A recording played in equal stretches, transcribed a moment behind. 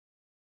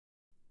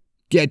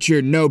Get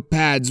your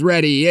notepads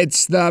ready.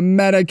 It's the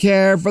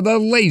Medicare for the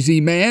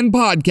Lazy Man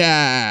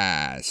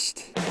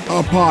podcast.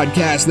 A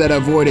podcast that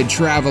avoided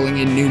traveling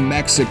in New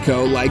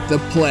Mexico like the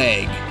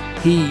plague.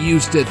 He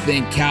used to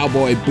think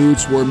cowboy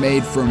boots were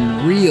made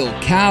from real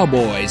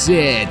cowboys.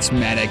 It's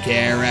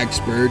Medicare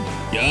expert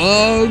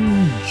Doug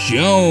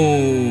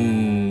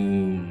Jones.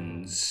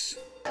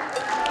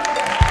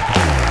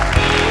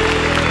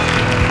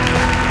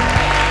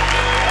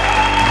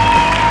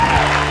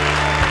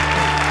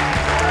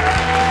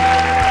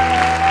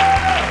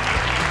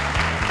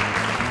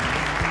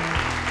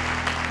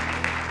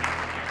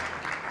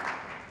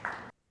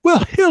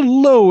 Well,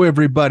 hello,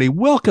 everybody.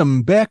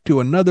 Welcome back to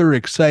another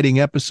exciting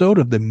episode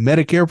of the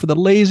Medicare for the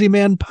Lazy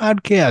Man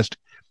podcast.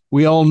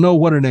 We all know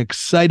what an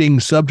exciting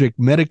subject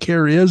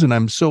Medicare is, and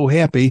I'm so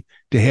happy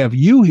to have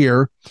you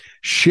here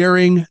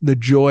sharing the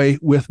joy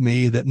with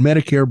me that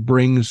Medicare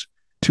brings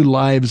to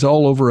lives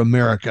all over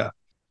America.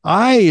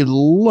 I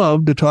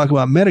love to talk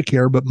about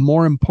Medicare, but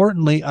more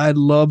importantly, I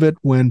love it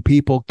when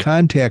people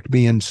contact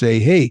me and say,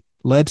 hey,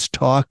 let's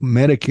talk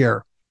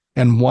Medicare.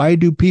 And why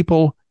do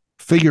people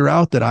figure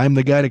out that I'm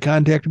the guy to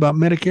contact about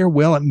Medicare?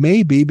 Well, it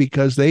may be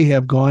because they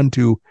have gone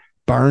to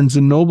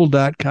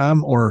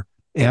barnesandnoble.com or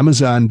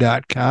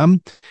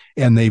amazon.com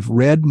and they've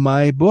read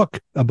my book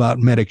about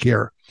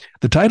Medicare.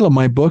 The title of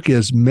my book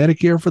is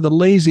Medicare for the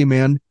Lazy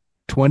Man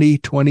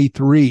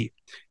 2023.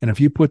 And if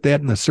you put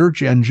that in the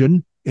search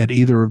engine at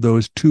either of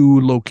those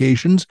two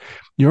locations,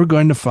 you're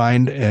going to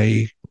find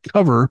a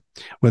cover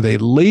with a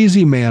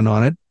lazy man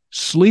on it,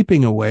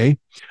 sleeping away,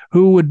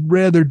 who would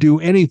rather do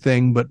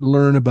anything but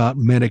learn about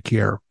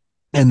Medicare.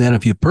 And then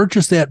if you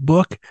purchase that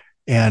book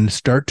and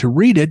start to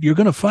read it, you're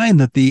going to find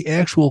that the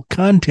actual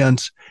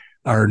contents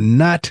are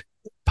not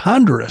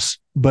ponderous,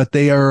 but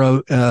they are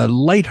a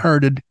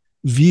lighthearted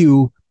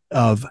view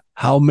of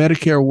how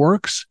Medicare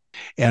works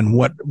and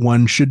what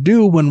one should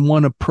do when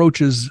one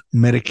approaches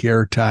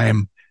Medicare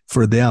time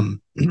for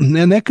them.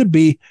 And that could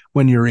be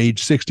when you're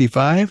age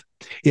 65.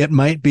 It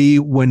might be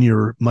when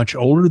you're much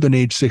older than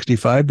age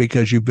 65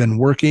 because you've been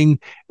working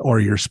or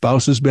your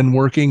spouse has been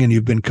working and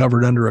you've been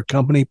covered under a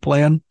company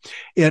plan.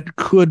 It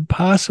could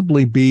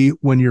possibly be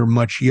when you're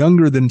much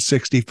younger than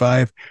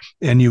 65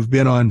 and you've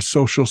been on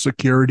Social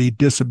Security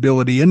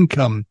disability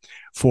income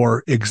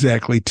for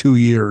exactly 2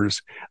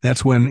 years.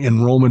 That's when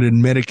enrollment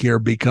in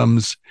Medicare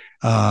becomes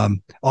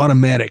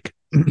automatic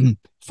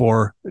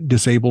for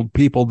disabled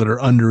people that are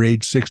under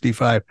age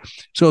 65.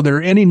 So there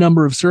are any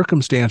number of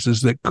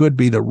circumstances that could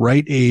be the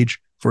right age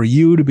for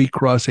you to be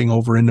crossing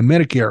over into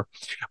Medicare.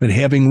 But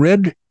having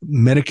read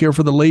Medicare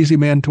for the Lazy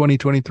Man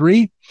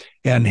 2023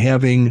 and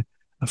having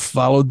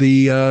followed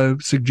the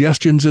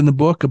suggestions in the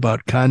book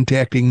about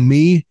contacting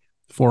me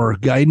for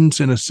guidance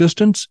and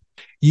assistance,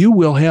 you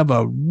will have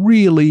a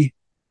really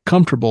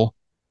comfortable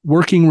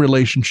working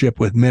relationship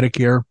with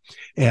Medicare.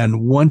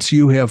 And once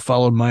you have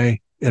followed my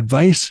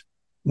advice,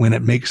 when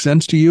it makes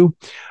sense to you,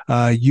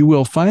 you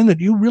will find that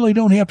you really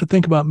don't have to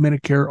think about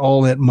Medicare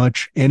all that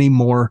much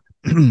anymore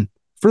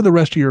for the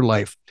rest of your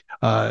life.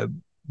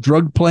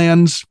 Drug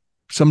plans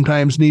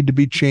sometimes need to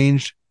be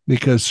changed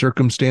because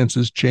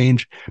circumstances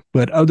change.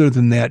 But other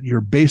than that, your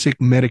basic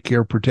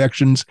Medicare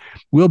protections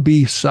will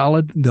be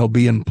solid. They'll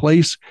be in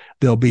place.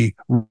 They'll be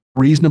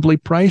reasonably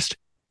priced,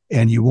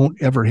 and you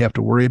won't ever have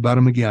to worry about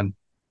them again.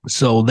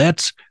 So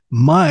that's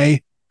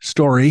my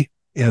story,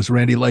 as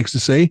Randy likes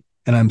to say,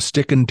 and I'm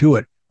sticking to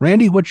it.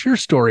 Randy, what's your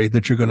story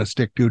that you're going to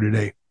stick to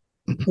today?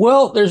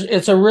 Well,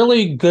 it's a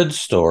really good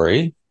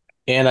story,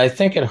 and I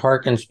think it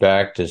harkens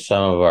back to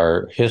some of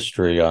our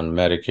history on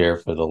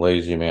Medicare for the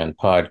Lazy Man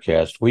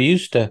podcast. We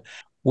used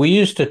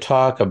to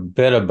talk a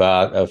bit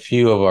about a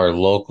few of our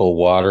local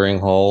watering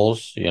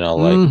holes,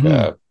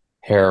 like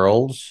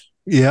Harold's.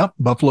 Yeah,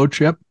 Buffalo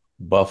Chip.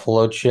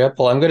 Buffalo Chip.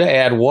 Well, I'm going to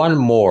add one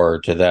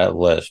more to that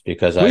list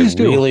because I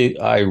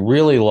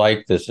really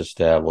like this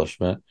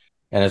establishment.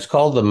 And it's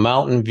called the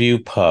Mountain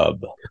View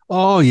Pub.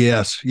 Oh,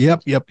 yes.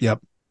 Yep.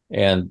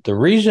 And the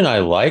reason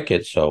I like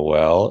it so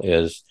well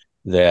is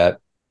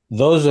that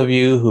those of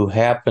you who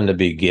happen to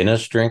be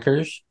Guinness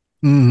drinkers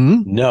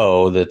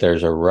know that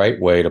there's a right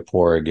way to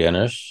pour a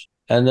Guinness,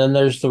 and then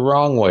there's the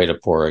wrong way to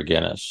pour a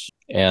Guinness.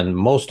 And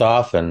most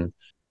often,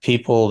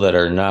 people that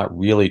are not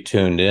really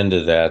tuned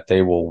into that,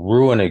 they will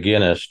ruin a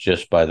Guinness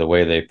just by the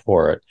way they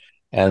pour it.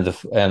 And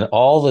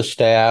all the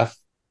staff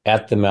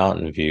at the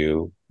Mountain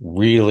View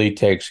really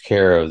takes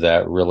care of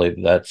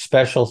that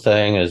special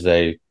thing is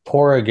they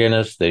pour a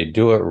Guinness, they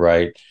do it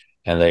right,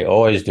 and they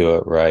always do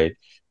it right.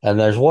 And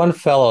there's one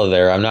fellow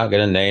there, I'm not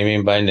going to name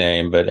him by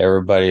name, but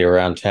everybody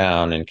around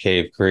town in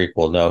Cave Creek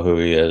will know who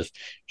he is.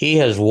 He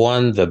has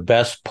won the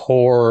best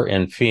pour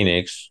in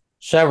Phoenix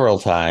several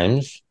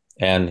times,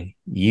 and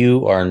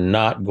you are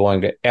not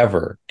going to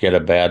ever get a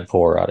bad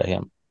pour out of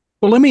him.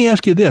 Well, let me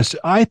ask you this.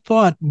 I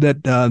thought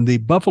that the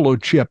Buffalo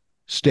Chip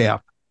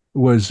staff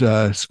was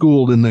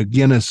schooled in the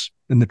Guinness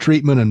and the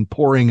treatment and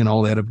pouring and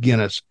all that of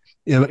Guinness.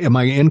 Am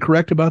I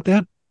incorrect about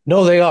that?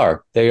 No, they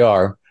are.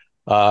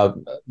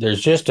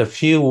 There's just a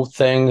few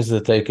things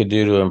that they could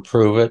do to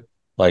improve it.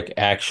 like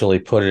actually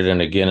put it in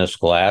a Guinness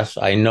glass.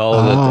 I know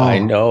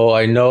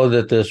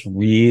that this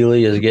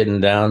really is getting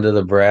down to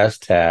the brass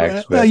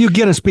tacks, Well, but you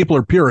Guinness people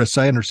are purists.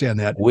 I understand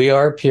that. we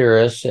are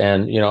purists,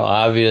 and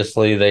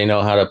obviously they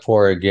know how to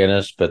pour a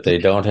Guinness, but they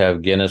don't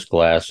have Guinness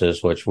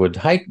glasses, which would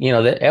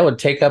that would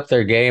take up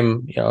their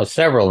game,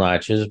 several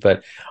notches.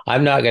 But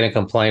I'm not going to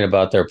complain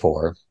about their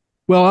pour.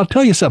 Well, I'll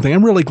tell you something.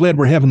 I'm really glad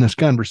we're having this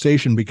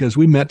conversation because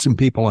we met some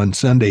people on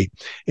Sunday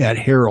at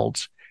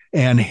Harold's.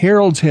 And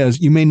Harold's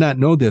has, you may not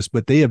know this,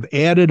 but they have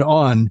added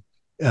on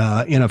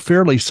in a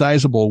fairly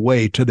sizable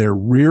way to their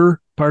rear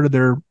part of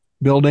their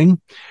building.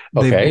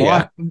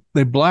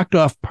 They blocked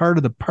off part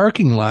of the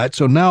parking lot.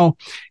 So now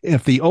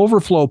if the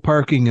overflow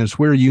parking is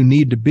where you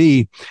need to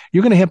be,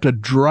 you're going to have to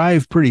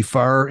drive pretty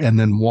far and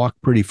then walk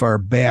pretty far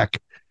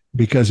back,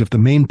 because if the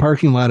main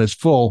parking lot is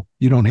full,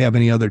 you don't have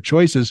any other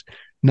choices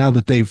now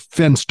that they've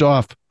fenced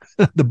off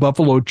the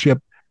Buffalo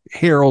Chip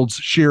Harold's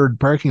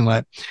shared parking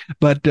lot.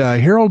 But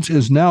Harold's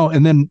is now,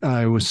 and then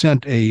I was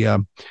sent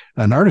an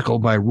article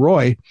by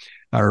Roy,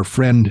 our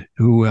friend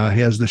who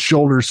has the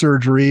shoulder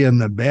surgery and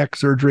the back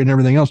surgery and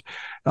everything else.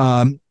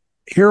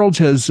 Harold's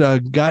has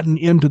gotten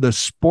into the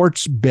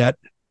sports bet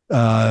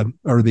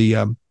or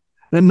the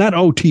not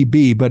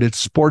OTB, but it's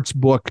sports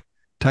book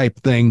type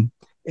thing.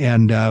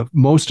 And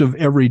most of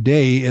every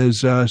day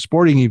is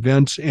sporting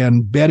events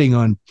and betting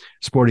on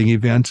sporting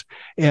events.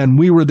 And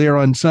we were there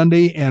on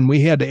Sunday, and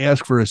we had to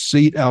ask for a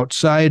seat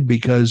outside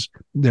because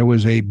there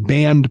was a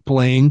band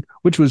playing,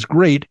 which was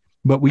great,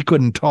 but we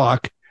couldn't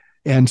talk.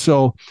 And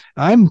so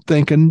I'm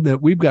thinking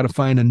that we've got to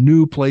find a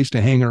new place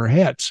to hang our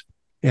hats.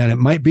 And it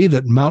might be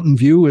that Mountain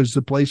View is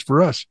the place for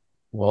us.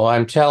 Well,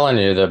 I'm telling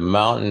you that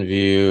Mountain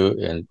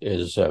View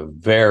is a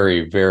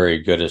very,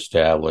 very good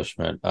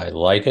establishment. I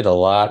like it a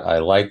lot. I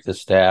like the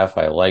staff.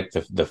 I like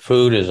the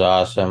food is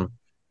awesome.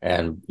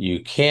 And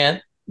you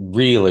can't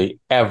really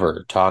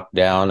ever talk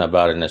down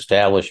about an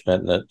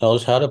establishment that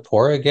knows how to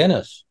pour a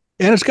Guinness.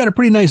 And it's got a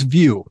pretty nice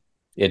view.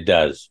 It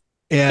does.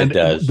 And it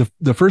does.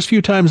 The first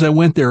few times I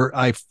went there,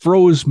 I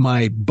froze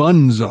my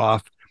buns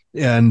off.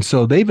 And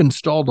so they've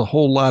installed a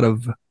whole lot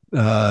of,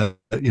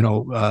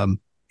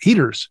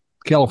 heaters.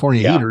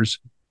 California heaters,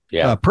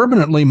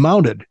 permanently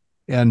mounted.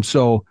 And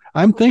so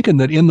I'm thinking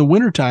that in the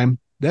wintertime,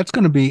 that's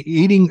going to be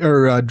eating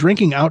or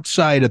drinking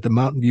outside at the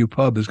Mountain View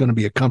pub is going to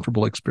be a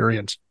comfortable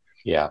experience.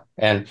 Yeah.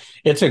 And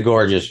it's a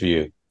gorgeous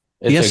view.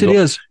 It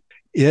is.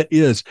 It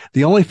is.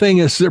 The only thing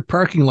is their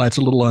parking lot's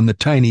a little on the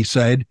tiny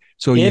side.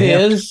 So you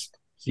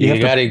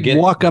got to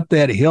walk up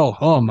that hill.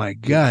 Oh my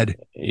God.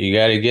 You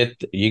got to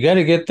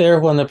get there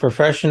when the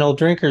professional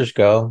drinkers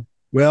go.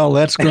 Well,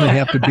 that's going to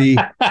have to be,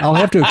 I'll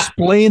have to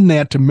explain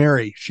that to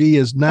Mary. She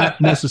is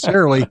not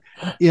necessarily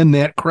in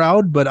that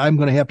crowd, but I'm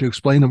going to have to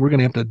explain that we're going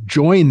to have to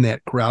join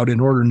that crowd in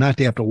order not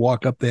to have to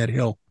walk up that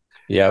hill.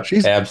 Yeah,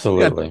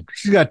 absolutely.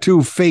 She's got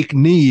two fake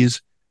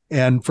knees.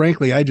 And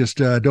frankly, I just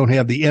don't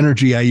have the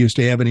energy I used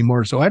to have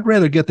anymore. So I'd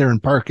rather get there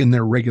and park in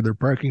their regular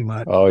parking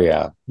lot. Oh,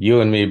 yeah.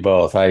 You and me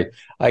both. I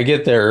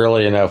get there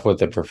early enough with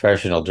the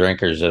professional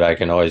drinkers that I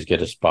can always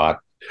get a spot.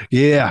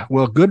 Yeah,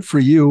 well, good for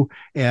you.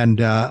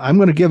 And I'm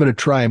going to give it a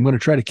try. I'm going to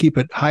try to keep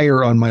it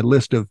higher on my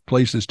list of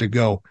places to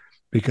go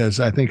because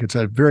I think it's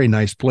a very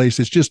nice place.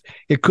 It's just,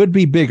 it could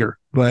be bigger,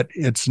 but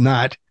it's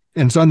not.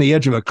 And it's on the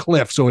edge of a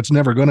cliff, so it's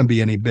never going to be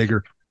any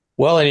bigger.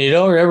 Well, and you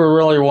don't ever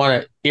really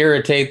want to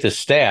irritate the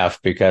staff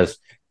because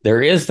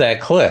there is that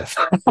cliff.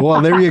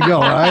 Well, there you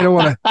go. I don't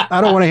want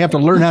to have to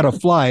learn how to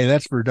fly.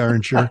 That's for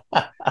darn sure.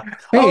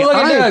 Hey, look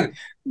at Doug.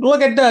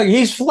 Look at Doug.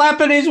 He's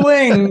flapping his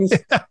wings.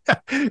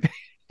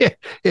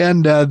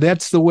 And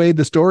that's the way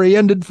the story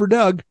ended for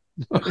Doug.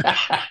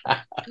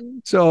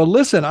 So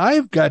listen,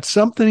 I've got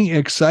something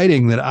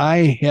exciting that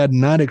I had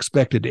not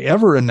expected to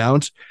ever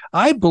announce.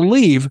 I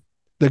believe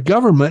the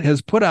government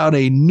has put out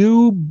a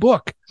new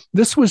book.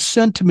 This was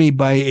sent to me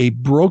by a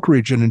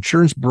brokerage, an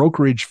insurance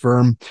brokerage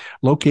firm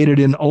located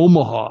in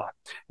Omaha.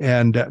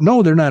 And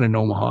no, they're not in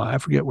Omaha. I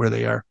forget where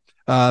they are.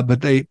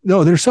 But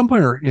they're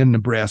somewhere in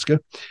Nebraska.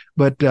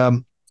 But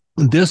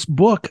this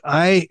book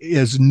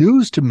is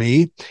news to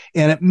me,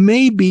 and it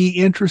may be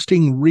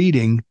interesting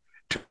reading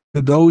to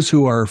those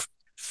who are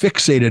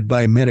fixated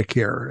by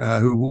Medicare,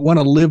 who want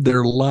to live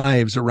their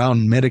lives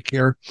around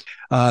Medicare.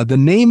 The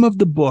name of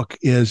the book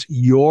is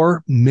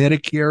Your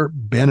Medicare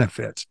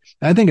Benefits.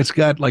 I think it's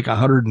got like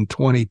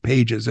 120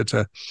 pages. It's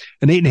an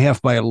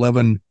 8.5 by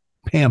 11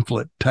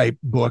 pamphlet type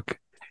book.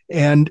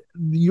 And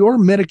Your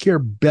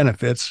Medicare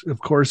Benefits, of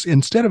course,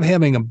 instead of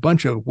having a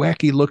bunch of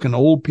wacky looking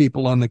old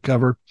people on the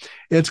cover,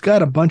 it's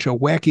got a bunch of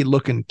wacky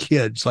looking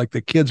kids. Like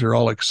the kids are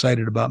all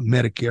excited about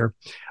Medicare.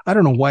 I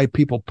don't know why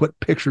people put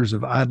pictures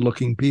of odd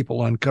looking people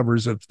on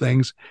covers of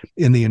things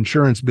in the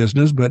insurance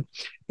business, but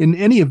in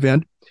any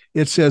event,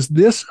 it says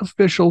this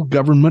official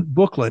government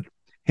booklet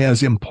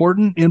has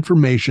important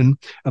information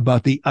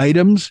about the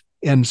items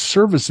and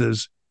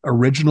services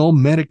original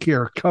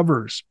Medicare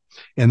covers.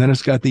 And then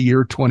it's got the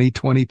year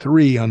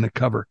 2023 on the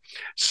cover.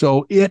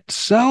 So it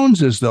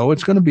sounds as though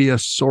it's going to be a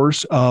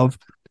source of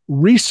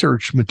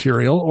research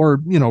material or,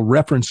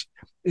 reference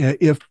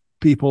if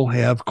people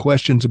have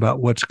questions about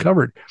what's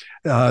covered.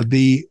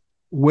 The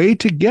way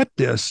to get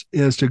this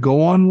is to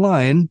go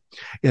online.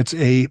 It's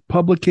a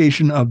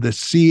publication of the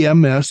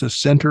CMS, the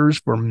Centers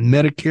for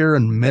Medicare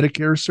and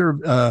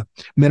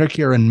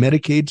Medicare and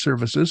Medicaid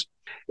Services,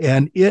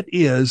 and it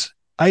is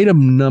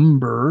item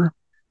number.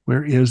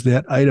 Where is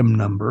that item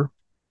number?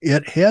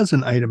 It has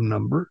an item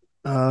number.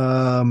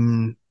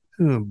 Oh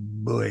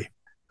boy,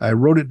 I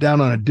wrote it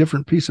down on a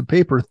different piece of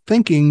paper,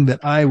 thinking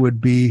that I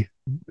would be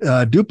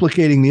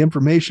duplicating the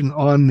information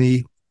on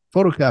the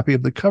photocopy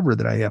of the cover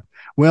that I have.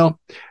 Well,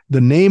 the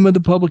name of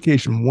the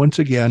publication, once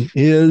again,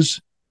 is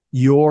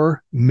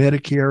Your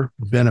Medicare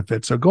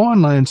Benefit. So go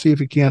online and see if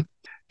you can't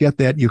get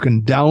that. You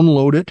can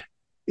download it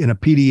in a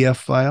PDF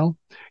file.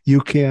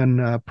 You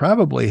can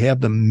probably have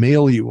them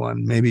mail you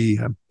one. Maybe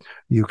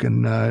you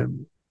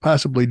can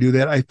possibly do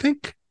that. I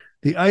think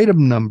the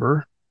item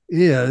number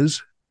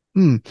is,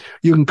 you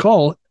can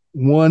call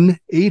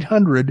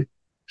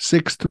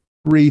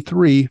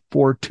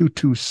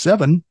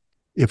 1-800-633-4227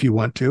 if you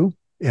want to,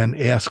 and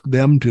ask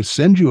them to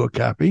send you a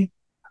copy.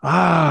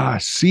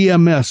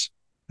 CMS,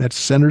 that's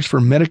Centers for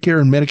Medicare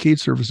and Medicaid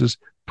Services,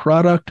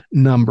 product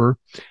number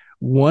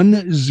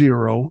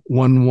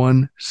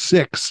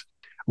 10116,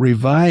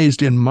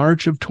 revised in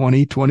March of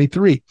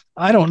 2023.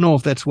 I don't know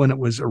if that's when it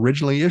was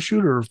originally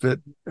issued or if it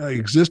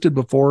existed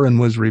before and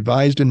was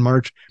revised in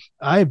March.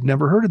 I've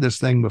never heard of this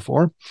thing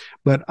before,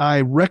 but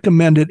I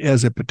recommend it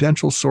as a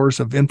potential source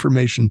of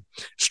information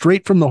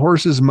straight from the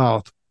horse's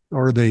mouth,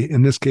 or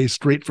in this case,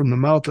 straight from the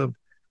mouth of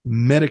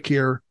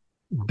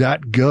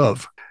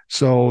Medicare.gov.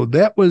 So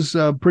that was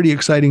pretty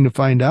exciting to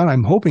find out.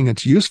 I'm hoping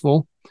it's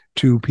useful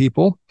to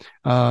people.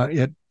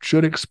 It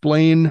should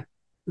explain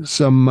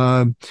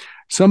some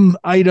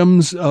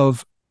items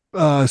of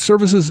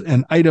services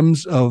and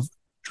items of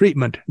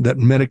treatment that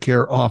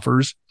Medicare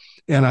offers.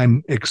 And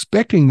I'm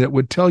expecting that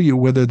would tell you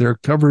whether they're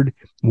covered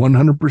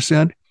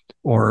 100%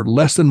 or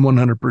less than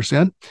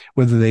 100%,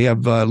 whether they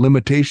have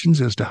limitations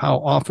as to how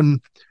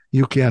often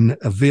you can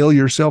avail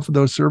yourself of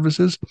those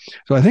services.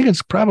 So I think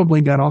it's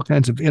probably got all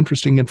kinds of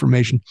interesting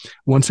information,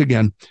 once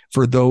again,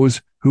 for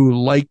those who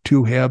like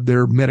to have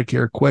their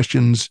Medicare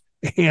questions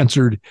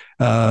answered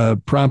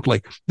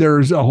promptly.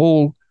 There's a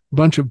whole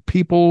bunch of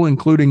people,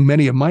 including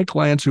many of my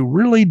clients, who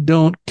really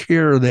don't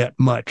care that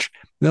much.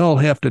 They'll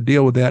have to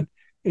deal with that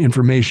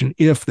information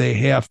if they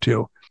have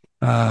to.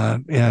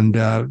 That's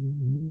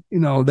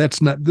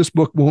not, this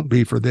book won't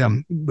be for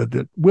them, but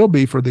it will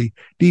be for the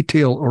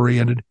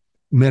detail-oriented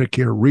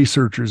Medicare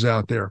researchers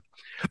out there.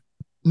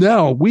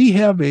 Now, we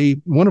have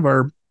one of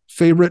our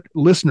favorite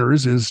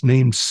listeners is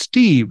named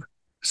Steve.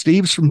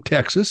 Steve's from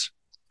Texas,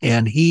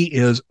 and he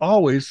is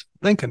always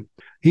thinking.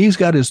 He's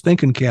got his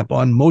thinking cap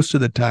on most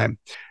of the time.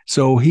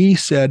 So he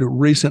said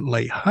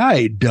recently,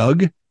 "Hi,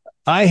 Doug.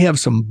 I have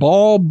some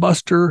ball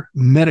buster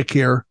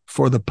Medicare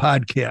for the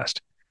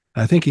podcast."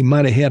 I think he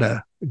might have had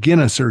a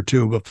Guinness or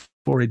two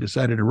before he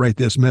decided to write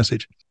this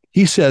message.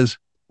 He says,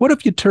 "What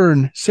if you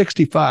turn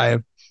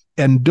 65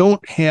 and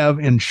don't have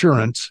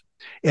insurance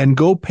and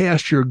go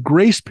past your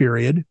grace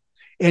period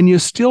and you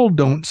still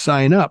don't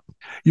sign up?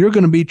 You're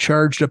going to be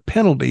charged a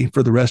penalty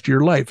for the rest of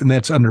your life." And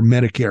that's under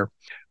Medicare.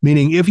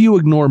 Meaning if you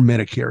ignore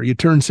Medicare, you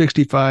turn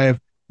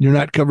 65, you're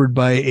not covered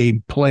by a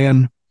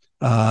plan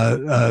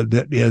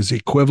that is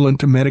equivalent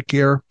to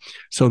Medicare.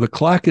 So the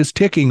clock is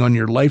ticking on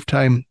your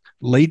lifetime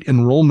late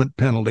enrollment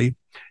penalty.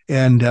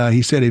 And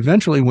he said,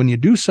 eventually, when you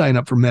do sign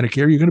up for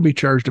Medicare, you're going to be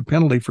charged a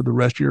penalty for the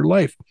rest of your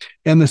life.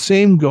 And the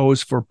same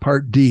goes for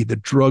Part D, the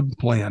drug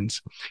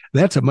plans.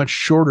 That's a much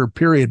shorter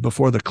period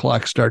before the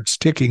clock starts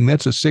ticking.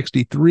 That's a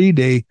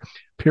 63-day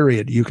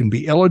period. You can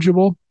be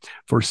eligible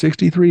for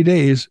 63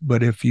 days,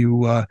 but if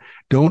you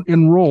don't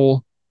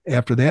enroll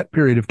after that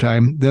period of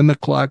time, then the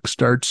clock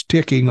starts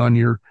ticking on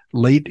your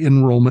late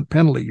enrollment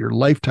penalty, your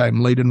lifetime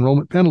late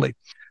enrollment penalty.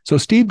 So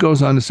Steve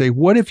goes on to say,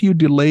 what if you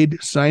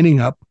delayed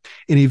signing up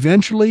and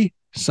eventually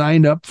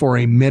signed up for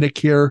a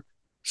Medicare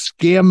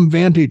Scam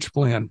Vantage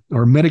plan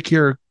or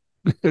Medicare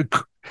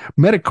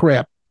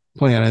Medicrap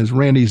plan, as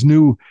Randy's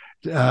new,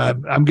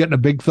 I'm getting a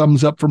big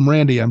thumbs up from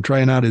Randy. I'm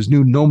trying out his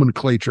new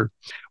nomenclature.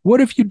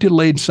 What if you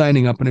delayed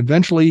signing up and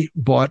eventually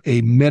bought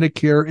a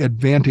Medicare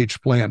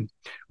Advantage plan?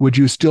 Would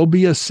you still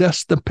be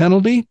assessed the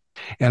penalty?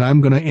 And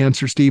I'm going to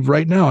answer Steve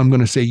right now. I'm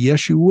going to say,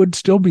 yes, you would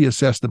still be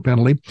assessed the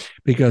penalty,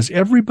 because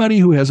everybody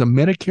who has a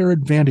Medicare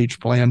Advantage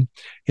plan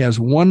has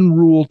one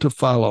rule to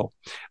follow.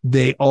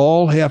 They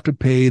all have to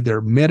pay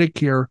their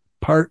Medicare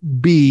Part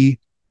B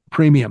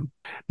premium.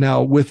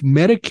 Now, with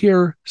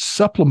Medicare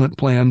supplement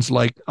plans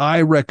like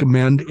I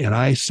recommend and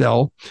I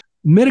sell,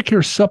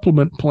 Medicare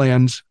supplement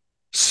plans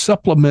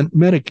supplement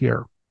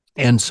Medicare.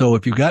 And so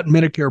if you've got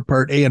Medicare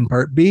Part A and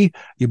Part B,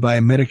 you buy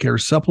a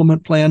Medicare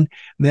supplement plan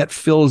that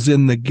fills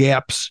in the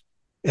gaps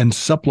and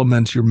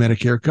supplements your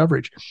Medicare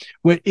coverage.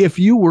 Well, if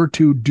you were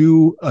to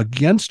do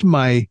against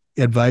my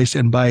advice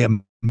and buy a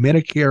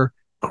Medicare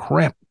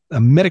plan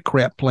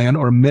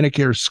or a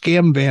Medicare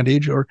Scam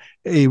Vantage or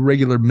a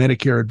regular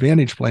Medicare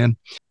Advantage plan,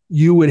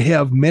 you would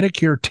have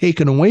Medicare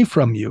taken away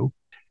from you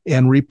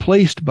and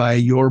replaced by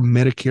your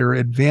Medicare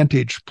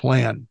Advantage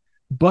plan.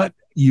 But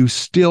you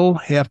still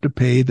have to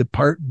pay the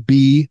Part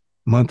B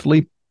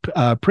monthly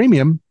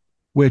premium,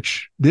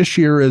 which this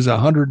year is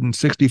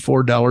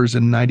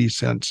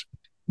 $164.90.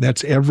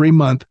 That's every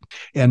month.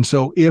 And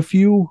so if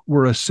you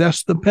were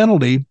assessed the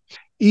penalty,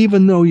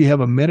 even though you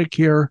have a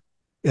Medicare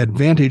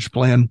Advantage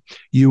plan,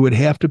 you would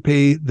have to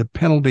pay the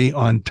penalty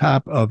on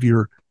top of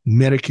your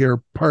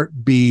Medicare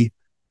Part B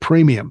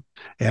premium.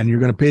 And you're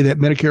going to pay that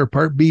Medicare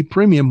Part B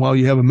premium while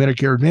you have a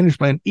Medicare Advantage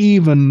plan,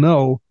 even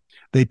though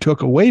they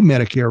took away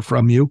Medicare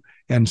from you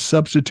and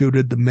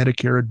substituted the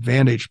Medicare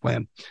Advantage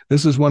plan.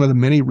 This is one of the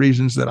many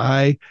reasons that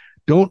I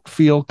don't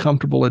feel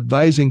comfortable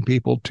advising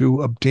people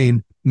to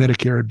obtain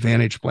Medicare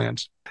Advantage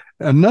plans.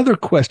 Another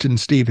question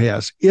Steve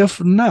has,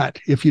 if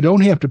you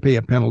don't have to pay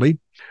a penalty,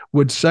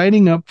 would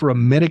signing up for a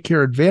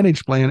Medicare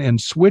Advantage plan and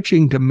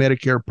switching to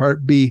Medicare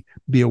Part B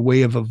be a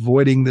way of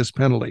avoiding this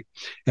penalty?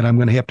 And I'm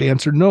going to have to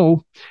answer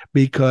no,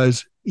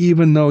 because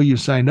even though you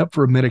signed up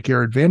for a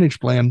Medicare Advantage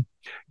plan,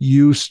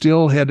 you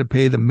still had to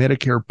pay the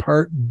Medicare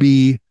Part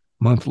B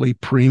monthly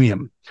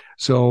premium.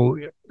 So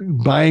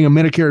buying a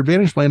Medicare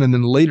Advantage plan and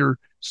then later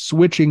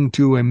switching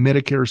to a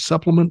Medicare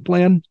supplement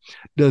plan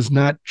does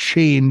not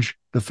change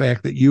the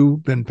fact that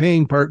you've been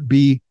paying Part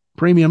B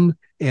premium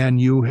and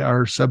you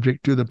are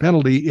subject to the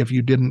penalty if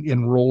you didn't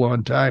enroll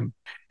on time.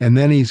 And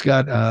then he's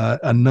got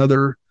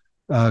another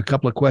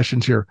couple of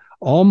questions here.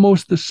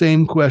 Almost the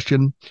same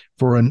question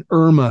for an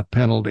IRMA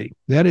penalty.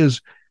 That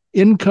is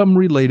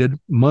income-related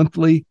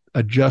monthly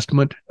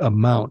adjustment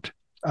amount,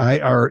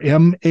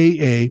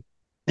 IRMAA,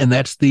 and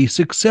that's the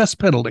success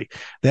penalty.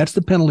 That's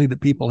the penalty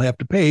that people have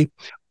to pay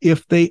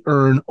if they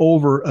earn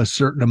over a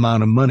certain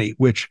amount of money,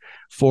 which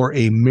for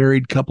a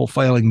married couple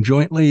filing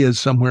jointly is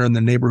somewhere in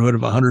the neighborhood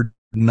of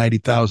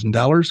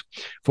 $190,000.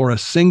 For a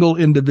single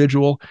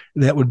individual,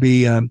 that would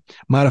be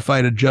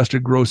modified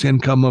adjusted gross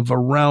income of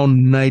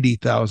around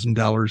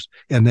 $90,000,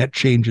 and that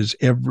changes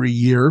every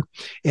year.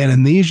 And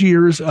in these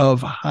years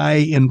of high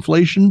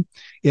inflation,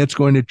 it's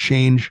going to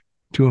change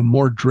to a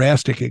more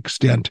drastic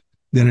extent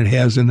than it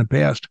has in the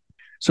past.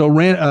 So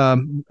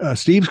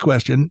Steve's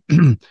question,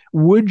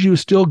 would you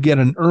still get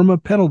an IRMA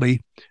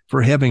penalty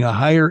for having a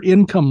higher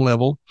income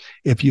level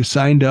if you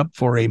signed up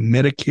for a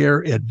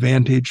Medicare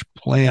Advantage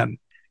plan?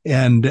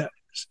 And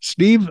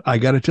Steve, I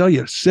got to tell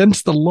you,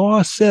 since the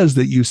law says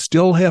that you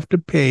still have to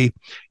pay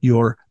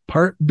your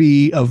Part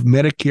B of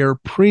Medicare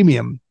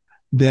premium,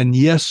 then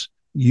yes,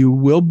 you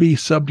will be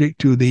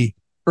subject to the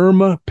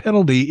IRMA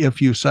penalty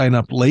if you sign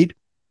up late,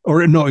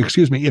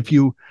 if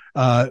you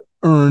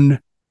earn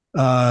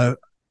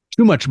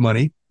too much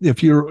money.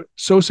 If you're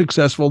so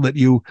successful that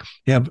your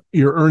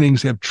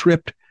earnings have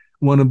tripped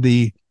one of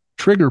the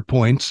trigger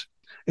points,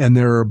 and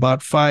there are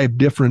about 5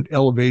 different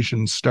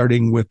elevations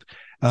starting with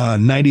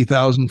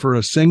 90,000 for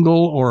a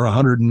single or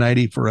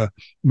 190 for a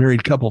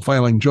married couple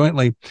filing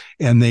jointly,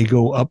 and they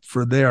go up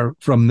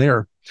from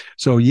there.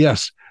 So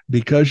yes,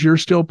 because you're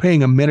still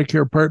paying a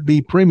Medicare Part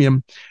B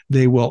premium,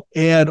 they will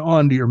add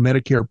on to your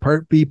Medicare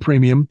Part B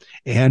premium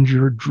and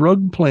your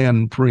drug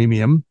plan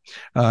premium.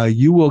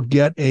 You will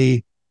get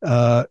a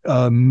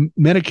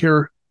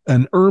Medicare,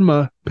 an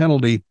IRMA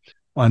penalty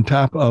on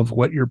top of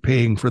what you're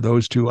paying for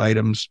those two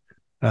items,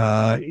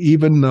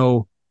 even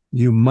though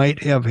you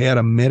might have had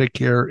a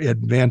Medicare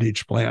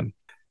Advantage plan.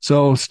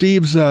 So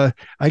Steve's, I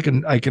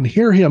can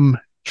hear him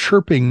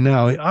chirping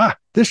now.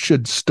 This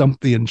should stump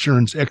the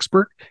insurance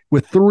expert,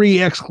 with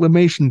 3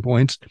 exclamation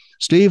points.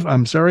 Steve,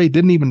 I'm sorry,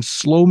 didn't even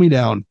slow me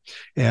down.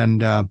 And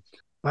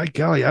by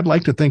golly, I'd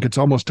like to think it's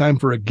almost time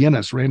for a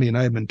Guinness. Randy and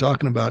I have been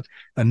talking about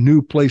a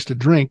new place to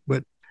drink,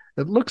 but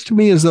it looks to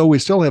me as though we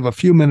still have a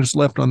few minutes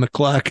left on the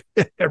clock.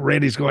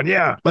 Randy's going,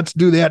 yeah, let's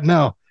do that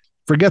now.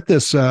 Forget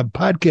this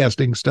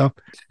podcasting stuff.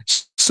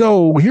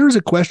 So here's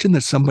a question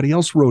that somebody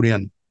else wrote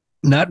in,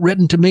 not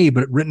written to me,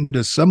 but written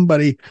to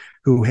somebody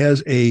who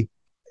has I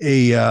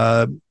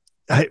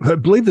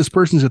believe this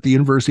person's at the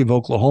University of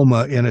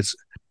Oklahoma, and it's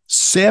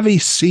Savvy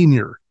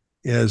Senior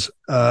is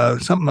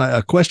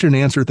a question and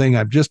answer thing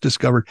I've just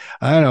discovered.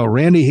 I don't know,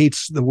 Randy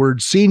hates the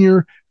word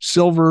senior,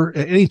 silver,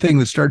 anything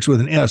that starts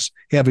with an S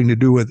having to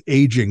do with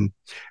aging.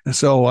 And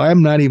so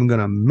I'm not even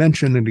going to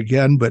mention it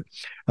again, but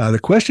the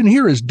question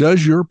here is,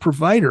 does your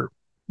provider,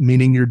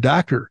 meaning your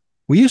doctor,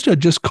 we used to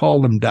just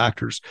call them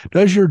doctors,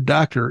 does your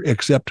doctor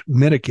accept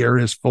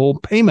Medicare as full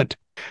payment?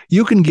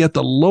 You can get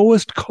the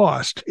lowest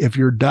cost if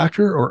your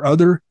doctor or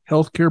other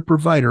healthcare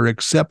provider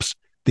accepts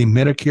the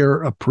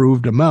Medicare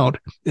approved amount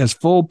as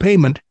full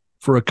payment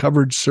for a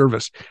covered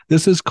service.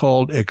 This is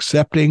called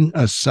accepting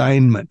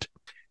assignment.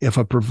 If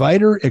a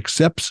provider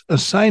accepts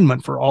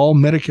assignment for all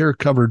Medicare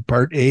covered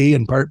Part A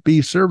and Part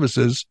B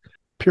services,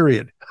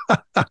 period.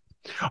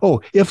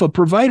 If a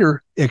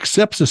provider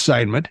accepts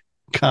assignment,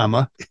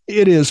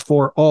 it is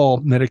for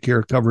all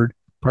Medicare covered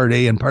Part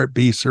A and Part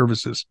B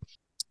services.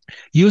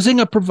 Using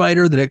a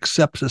provider that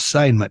accepts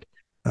assignment,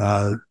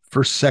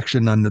 first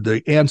section under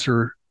the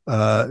answer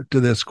to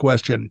this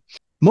question.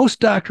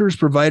 Most doctors,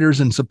 providers,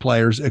 and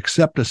suppliers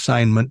accept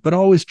assignment, but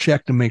always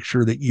check to make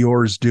sure that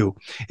yours do.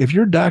 If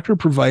your doctor,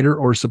 provider,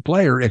 or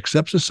supplier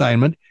accepts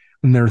assignment,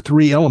 then there are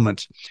three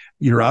elements.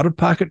 Your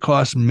out-of-pocket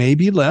costs may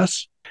be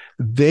less.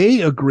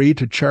 They agree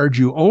to charge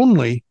you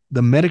only the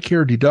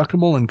Medicare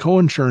deductible and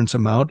coinsurance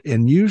amount,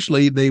 and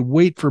usually they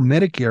wait for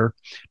Medicare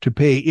to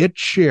pay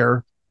its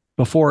share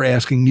before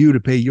asking you to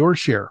pay your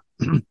share.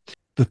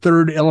 The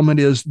third element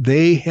is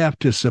they have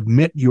to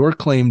submit your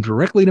claim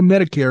directly to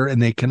Medicare,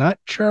 and they cannot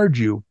charge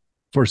you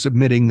for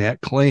submitting that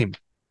claim.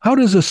 How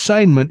does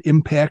assignment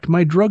impact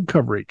my drug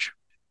coverage?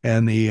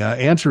 And the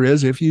answer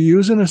is, if you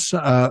use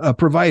a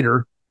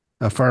provider,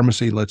 a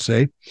pharmacy, let's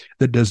say,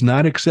 that does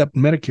not accept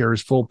Medicare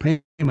as full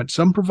payment,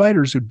 some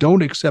providers who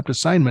don't accept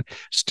assignment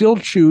still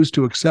choose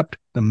to accept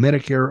the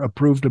Medicare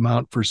approved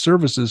amount for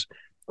services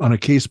on a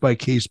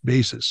case-by-case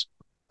basis.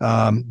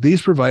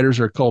 These providers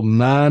are called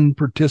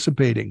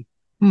non-participating.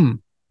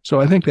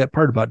 So I think that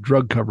part about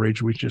drug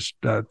coverage, we just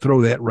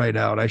throw that right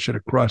out. I should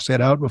have crossed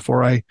that out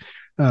before I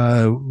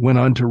went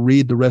on to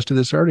read the rest of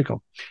this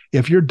article.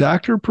 If your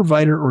doctor,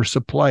 provider, or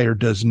supplier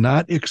does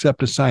not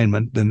accept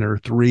assignment, then there are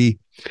three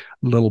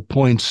little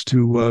points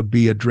to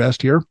be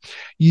addressed here.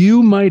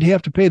 You might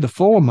have to pay the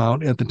full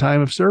amount at the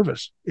time of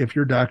service if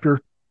your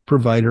doctor,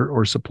 provider,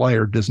 or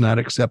supplier does not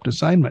accept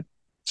assignment.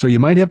 So you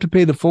might have to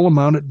pay the full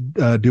amount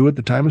due at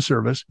the time of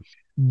service.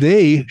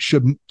 They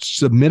should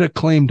submit a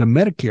claim to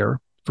Medicare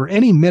for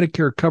any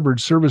Medicare covered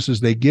services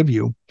they give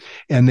you,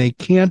 and they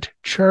can't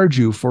charge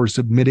you for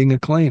submitting a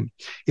claim.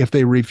 If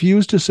they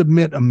refuse to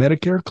submit a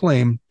Medicare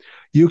claim,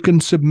 you can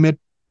submit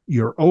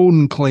your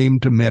own claim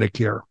to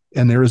Medicare,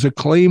 and there is a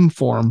claim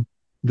form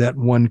that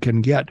one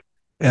can get.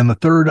 And the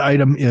third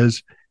item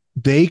is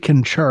they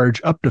can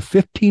charge up to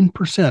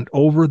 15%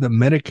 over the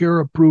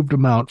Medicare approved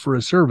amount for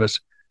a service,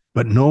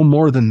 but no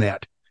more than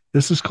that.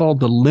 This is called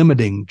the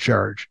limiting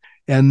charge.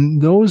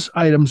 And those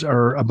items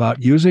are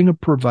about using a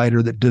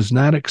provider that does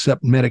not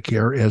accept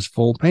Medicare as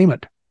full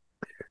payment.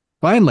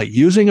 Finally,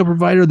 using a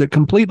provider that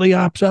completely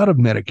opts out of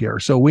Medicare.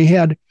 So we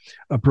had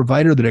a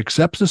provider that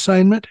accepts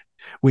assignment.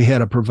 We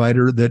had a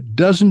provider that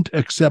doesn't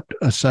accept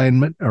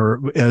assignment or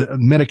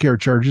Medicare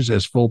charges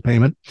as full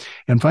payment.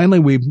 And finally,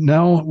 we're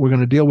going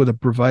to deal with a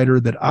provider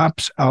that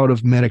opts out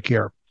of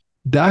Medicare.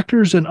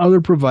 Doctors and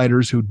other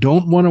providers who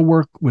don't want to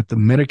work with the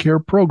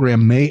Medicare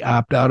program may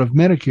opt out of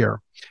Medicare.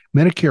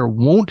 Medicare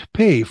won't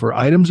pay for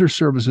items or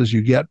services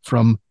you get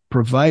from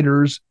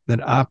providers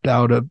that opt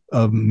out of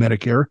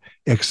Medicare,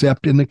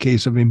 except in the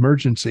case of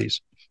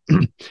emergencies.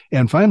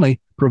 And finally,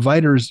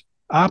 providers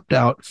opt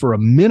out for a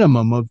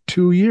minimum of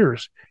 2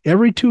 years.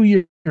 Every 2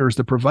 years,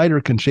 the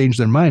provider can change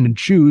their mind and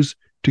choose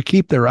to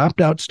keep their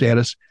opt-out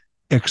status,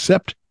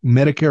 accept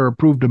Medicare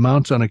approved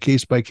amounts on a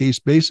case-by-case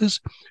basis,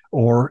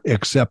 or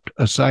accept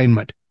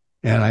assignment.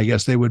 And I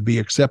guess they would be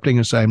accepting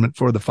assignment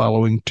for the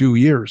following 2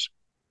 years.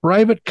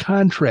 Private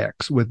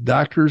contracts with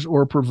doctors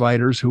or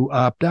providers who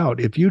opt out.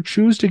 If you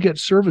choose to get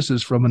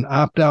services from an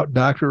opt-out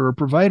doctor or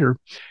provider,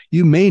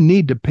 you may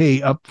need to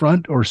pay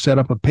upfront or set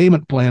up a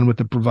payment plan with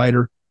the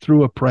provider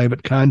through a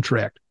private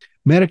contract.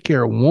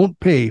 Medicare won't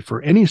pay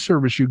for any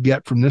service you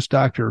get from this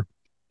doctor,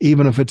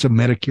 even if it's a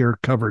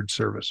Medicare-covered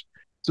service.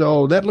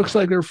 So that looks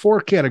like there are four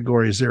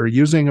categories there: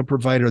 using a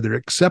provider that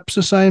accepts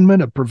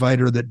assignment, a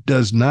provider that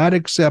does not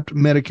accept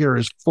Medicare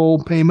as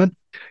full payment,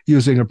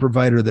 using a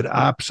provider that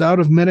opts out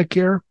of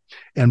Medicare,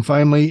 and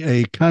finally,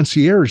 a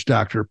concierge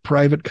doctor,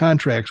 private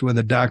contracts with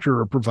a doctor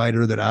or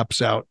provider that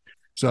opts out.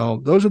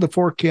 So those are the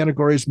four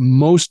categories.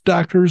 Most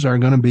doctors are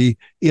going to be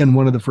in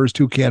one of the first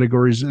two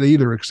categories. They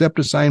either accept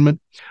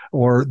assignment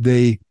or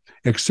they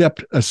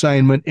accept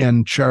assignment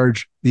and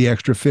charge the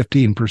extra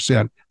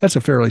 15%. That's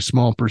a fairly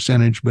small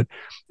percentage. But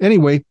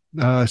anyway,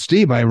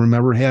 Steve, I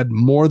remember, had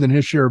more than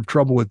his share of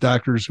trouble with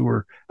doctors who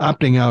were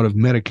opting out of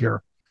Medicare.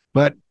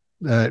 But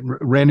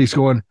Randy's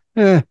going,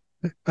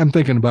 I'm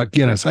thinking about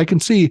Guinness. I can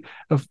see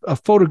a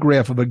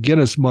photograph of a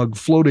Guinness mug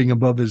floating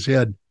above his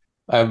head.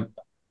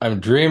 I'm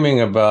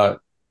dreaming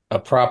about a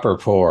proper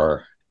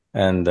pour,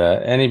 and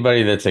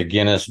anybody that's a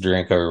Guinness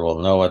drinker will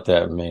know what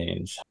that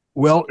means.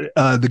 Well,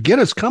 the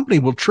Guinness company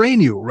will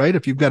train you, right?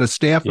 If you've got a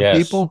staff of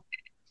people.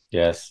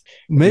 Yes.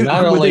 Maybe,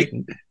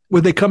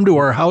 would they come to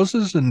our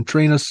houses and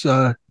train us?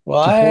 Well,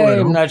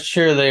 I'm not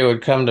sure they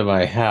would come to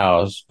my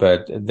house,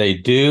 but they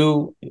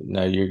do.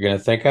 Now, you're going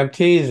to think I'm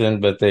teasing,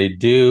 but they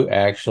do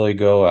actually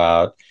go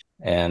out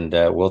and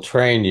will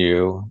train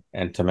you,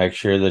 and to make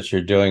sure that you're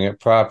doing it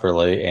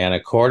properly. And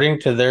according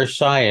to their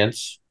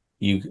science,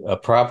 a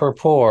proper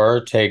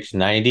pour takes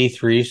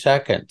 93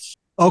 seconds.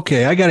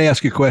 Okay, I got to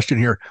ask you a question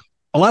here.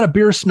 A lot of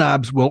beer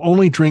snobs will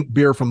only drink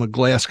beer from a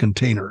glass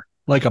container,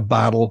 like a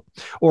bottle,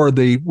 or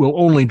they will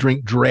only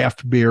drink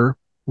draft beer,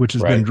 which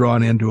has been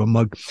drawn into a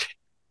mug.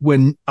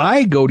 When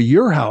I go to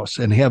your house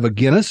and have a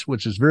Guinness,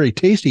 which is very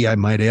tasty, I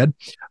might add,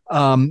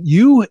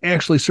 you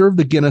actually serve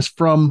the Guinness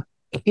from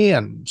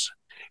cans.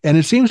 And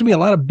it seems to me a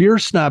lot of beer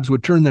snobs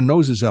would turn their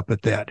noses up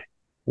at that.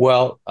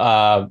 Well,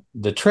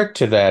 the trick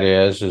to that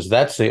is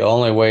that's the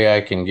only way I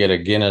can get a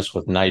Guinness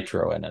with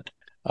nitro in it.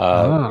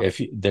 If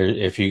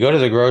you go to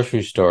the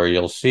grocery store,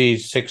 you'll see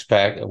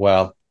 6-pack,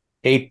 well,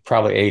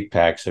 probably 8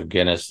 packs of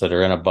Guinness that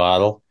are in a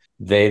bottle.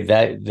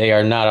 They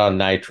are not on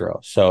nitro.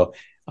 So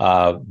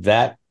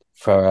that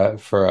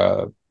for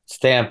a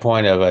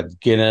standpoint of a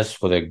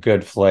Guinness with a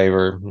good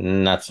flavor,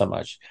 not so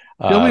much.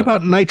 Tell me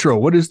about nitro.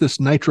 What is this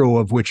nitro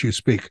of which you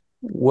speak?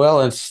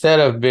 Well, instead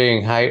of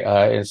being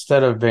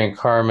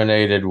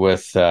carbonated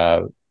with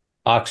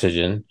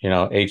oxygen,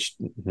 not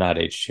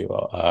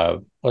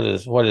H2O.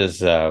 What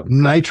is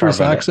nitrous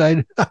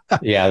oxide?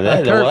 Yeah,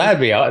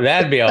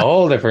 that'd be a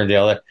whole different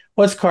deal.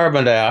 What's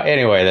carbon dioxide?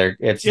 Anyway,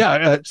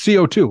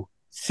 CO2.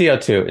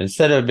 CO2.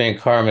 Instead of being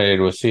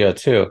carbonated with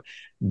CO2,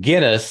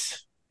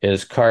 Guinness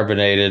is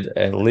carbonated,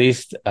 at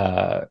least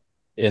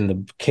in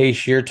the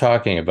case you're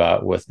talking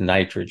about, with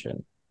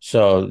nitrogen.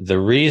 So the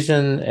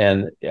reason,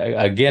 and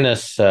a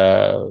Guinness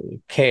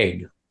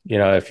keg,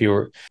 if you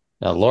were,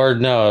 now Lord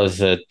knows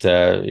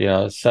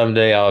that,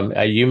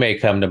 someday you may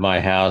come to my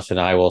house and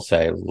I will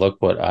say,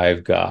 look what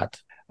I've got.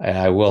 And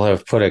I will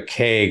have put a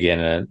keg in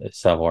it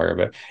somewhere.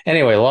 But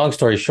anyway, long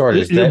story short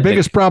is your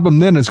biggest problem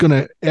then is going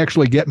to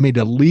actually get me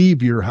to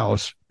leave your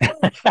house.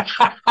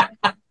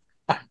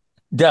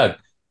 Doug,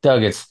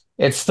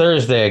 it's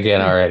Thursday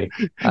again already.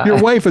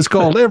 Your wife is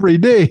called every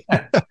day.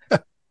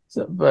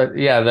 But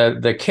yeah,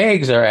 the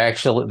kegs are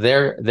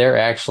they're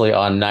actually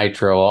on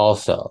nitro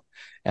also.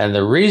 And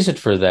the reason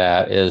for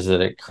that is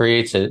that it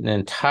creates an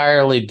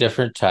entirely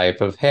different type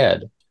of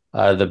head.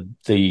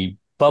 The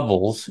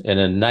bubbles in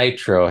a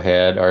nitro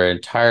head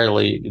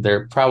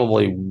they're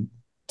probably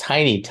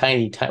tiny,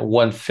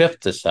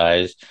 1/5 the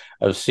size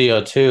of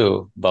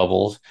CO2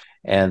 bubbles.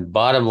 And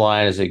bottom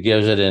line is it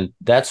gives it, and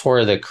that's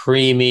where the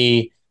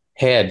creamy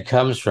head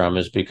comes from,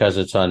 is because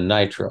it's on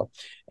nitro.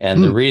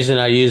 And the reason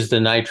I use the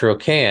nitro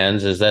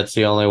cans is that's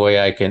the only way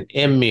I can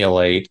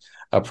emulate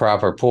a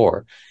proper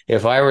pour.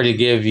 If I were to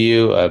give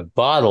you a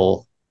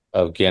bottle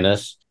of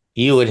Guinness,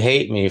 you would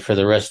hate me for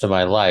the rest of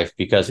my life,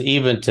 because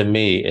even to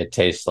me, it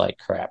tastes like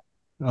crap.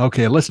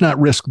 Okay, let's not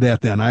risk that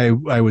then. I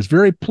was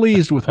very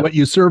pleased with what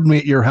you served me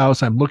at your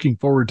house. I'm looking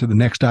forward to the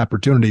next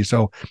opportunity.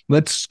 So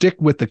let's stick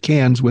with the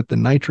cans with the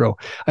nitro.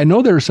 I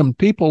know there are some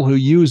people who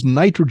use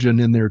nitrogen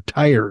in their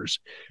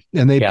tires,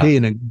 and they pay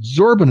an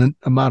exorbitant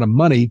amount of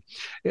money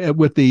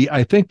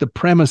I think the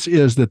premise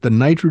is that the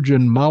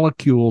nitrogen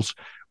molecules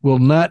will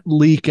not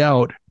leak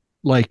out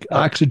like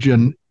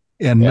oxygen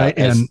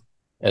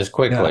as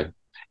quickly.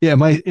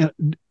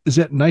 Is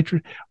that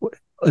nitrogen?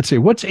 Let's see,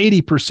 what's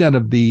 80%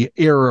 of the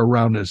air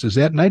around us? Is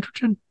that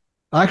nitrogen?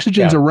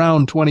 Oxygen's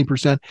around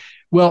 20%.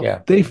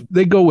 Well,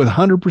 they go with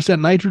 100%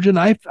 nitrogen.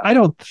 I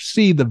don't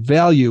see the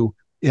value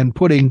in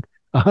putting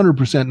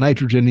 100%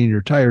 nitrogen in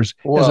your tires.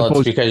 Well,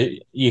 it's because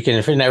you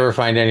can never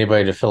find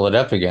anybody to fill it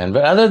up again.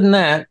 But other than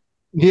that.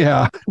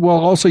 Yeah. Well,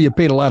 also you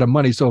paid a lot of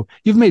money, so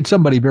you've made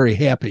somebody very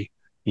happy.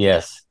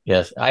 Yes.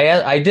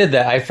 I did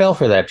that. I fell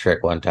for that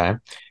trick one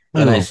time.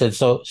 And I said,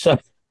 so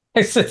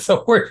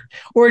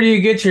where do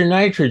you get your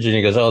nitrogen?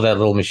 He goes, oh, that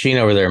little machine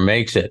over there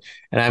makes it.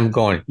 And I'm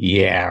going,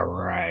 yeah,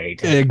 right.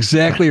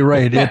 Exactly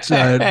right. It's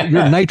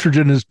your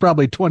nitrogen is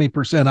probably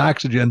 20%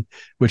 oxygen,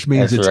 which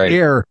means it's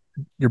air.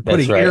 You're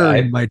putting air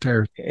in my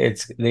tires.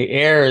 It's the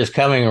air is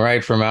coming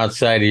right from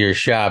outside of your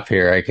shop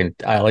here.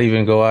 I'll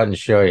even go out and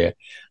show you.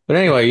 But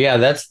anyway,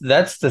 that's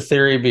the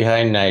theory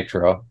behind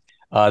nitro.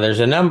 There's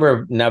a number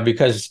of, now,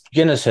 because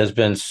Guinness has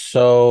been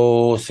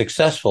so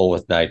successful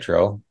with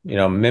nitro,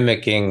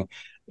 mimicking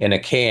in a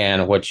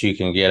can what you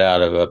can get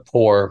out of a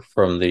pour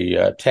from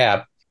the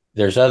tap.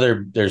 There's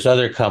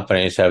other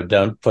companies have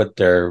put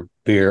their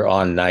beer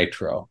on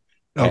nitro.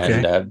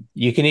 Okay. And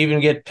you can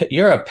even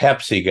you're a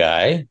Pepsi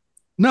guy.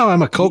 No,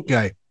 I'm a Coke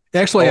guy.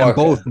 Actually, I'm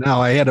both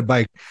now. I had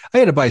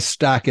to buy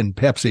stock in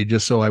Pepsi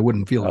just so I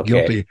wouldn't feel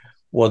guilty.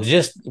 Well,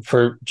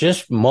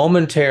 just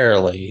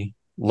momentarily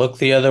look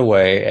the other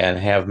way and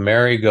have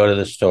Mary go to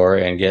the store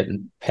and get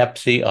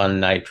Pepsi on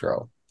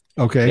nitro.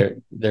 Okay.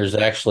 There's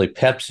actually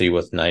Pepsi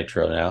with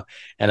nitro now,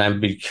 and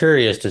I'd be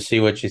curious to see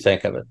what you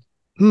think of it.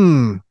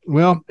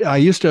 Well, I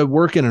used to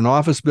work in an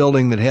office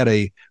building that had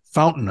a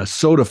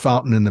soda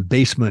fountain in the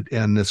basement,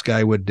 and this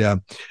guy would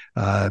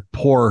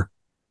pour,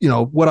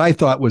 what I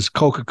thought was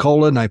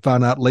Coca-Cola, and I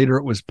found out later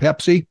it was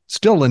Pepsi.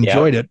 Still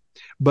enjoyed it,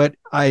 but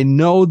I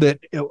know that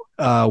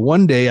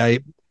one day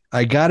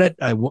I got it.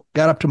 I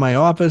got up to my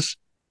office,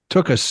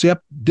 took a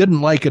sip,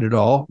 didn't like it at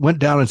all, went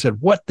down and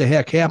said, what the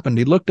heck happened?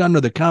 He looked under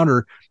the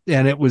counter,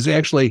 and it was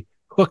actually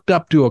hooked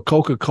up to a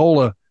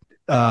Coca-Cola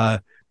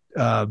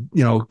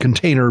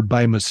container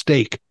by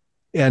mistake.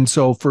 And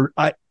so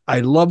I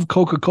love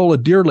Coca-Cola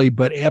dearly,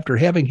 but after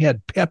having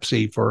had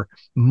Pepsi for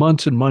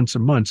months and months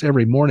and months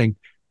every morning,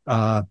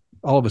 all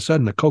of a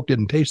sudden the Coke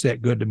didn't taste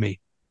that good to me.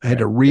 I had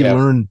to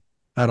relearn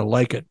how to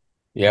like it.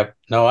 Yep.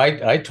 No,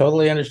 I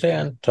totally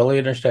understand. Totally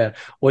understand.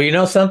 Well, you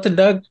know something,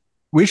 Doug?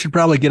 We should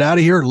probably get out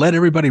of here and let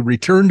everybody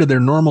return to their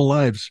normal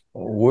lives.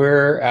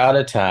 We're out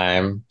of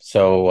time.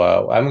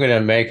 So I'm going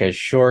to make a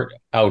short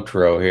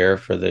outro here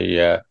for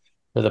the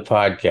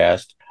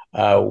podcast.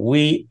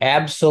 We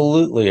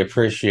absolutely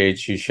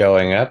appreciate you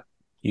showing up.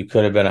 You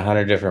could have been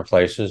 100 different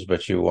places,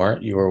 but you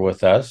weren't. You were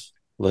with us,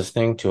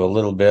 listening to a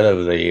little bit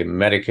of the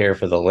Medicare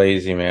for the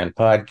Lazy Man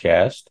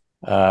podcast.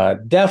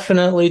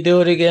 Definitely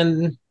do it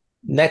again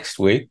next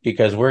week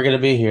because we're going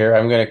to be here.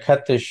 I'm going to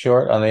cut this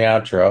short on the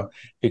outro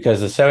because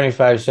the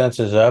 75 cents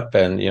is up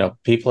and,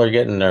 people are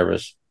getting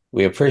nervous.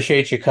 We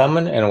appreciate you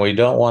coming and we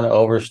don't want to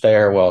overstay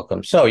our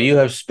welcome. So you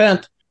have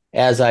spent,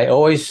 as I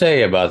always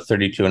say, about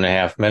 32 and a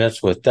half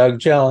minutes with Doug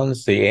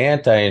Jones, the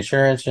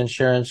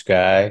anti-insurance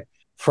guy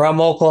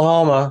from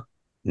Oklahoma.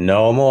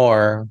 No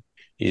more.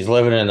 He's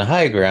living in the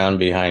high ground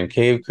behind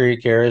Cave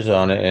Creek,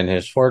 Arizona, in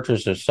his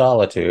fortress of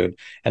solitude.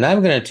 And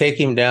I'm going to take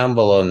him down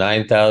below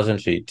 9,000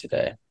 feet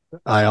today.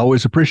 I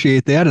always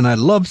appreciate that. And I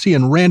love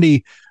seeing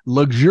Randy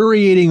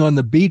luxuriating on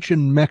the beach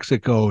in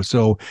Mexico.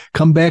 So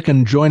come back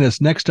and join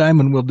us next time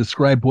and we'll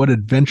describe what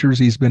adventures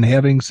he's been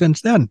having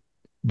since then.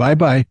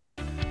 Bye-bye.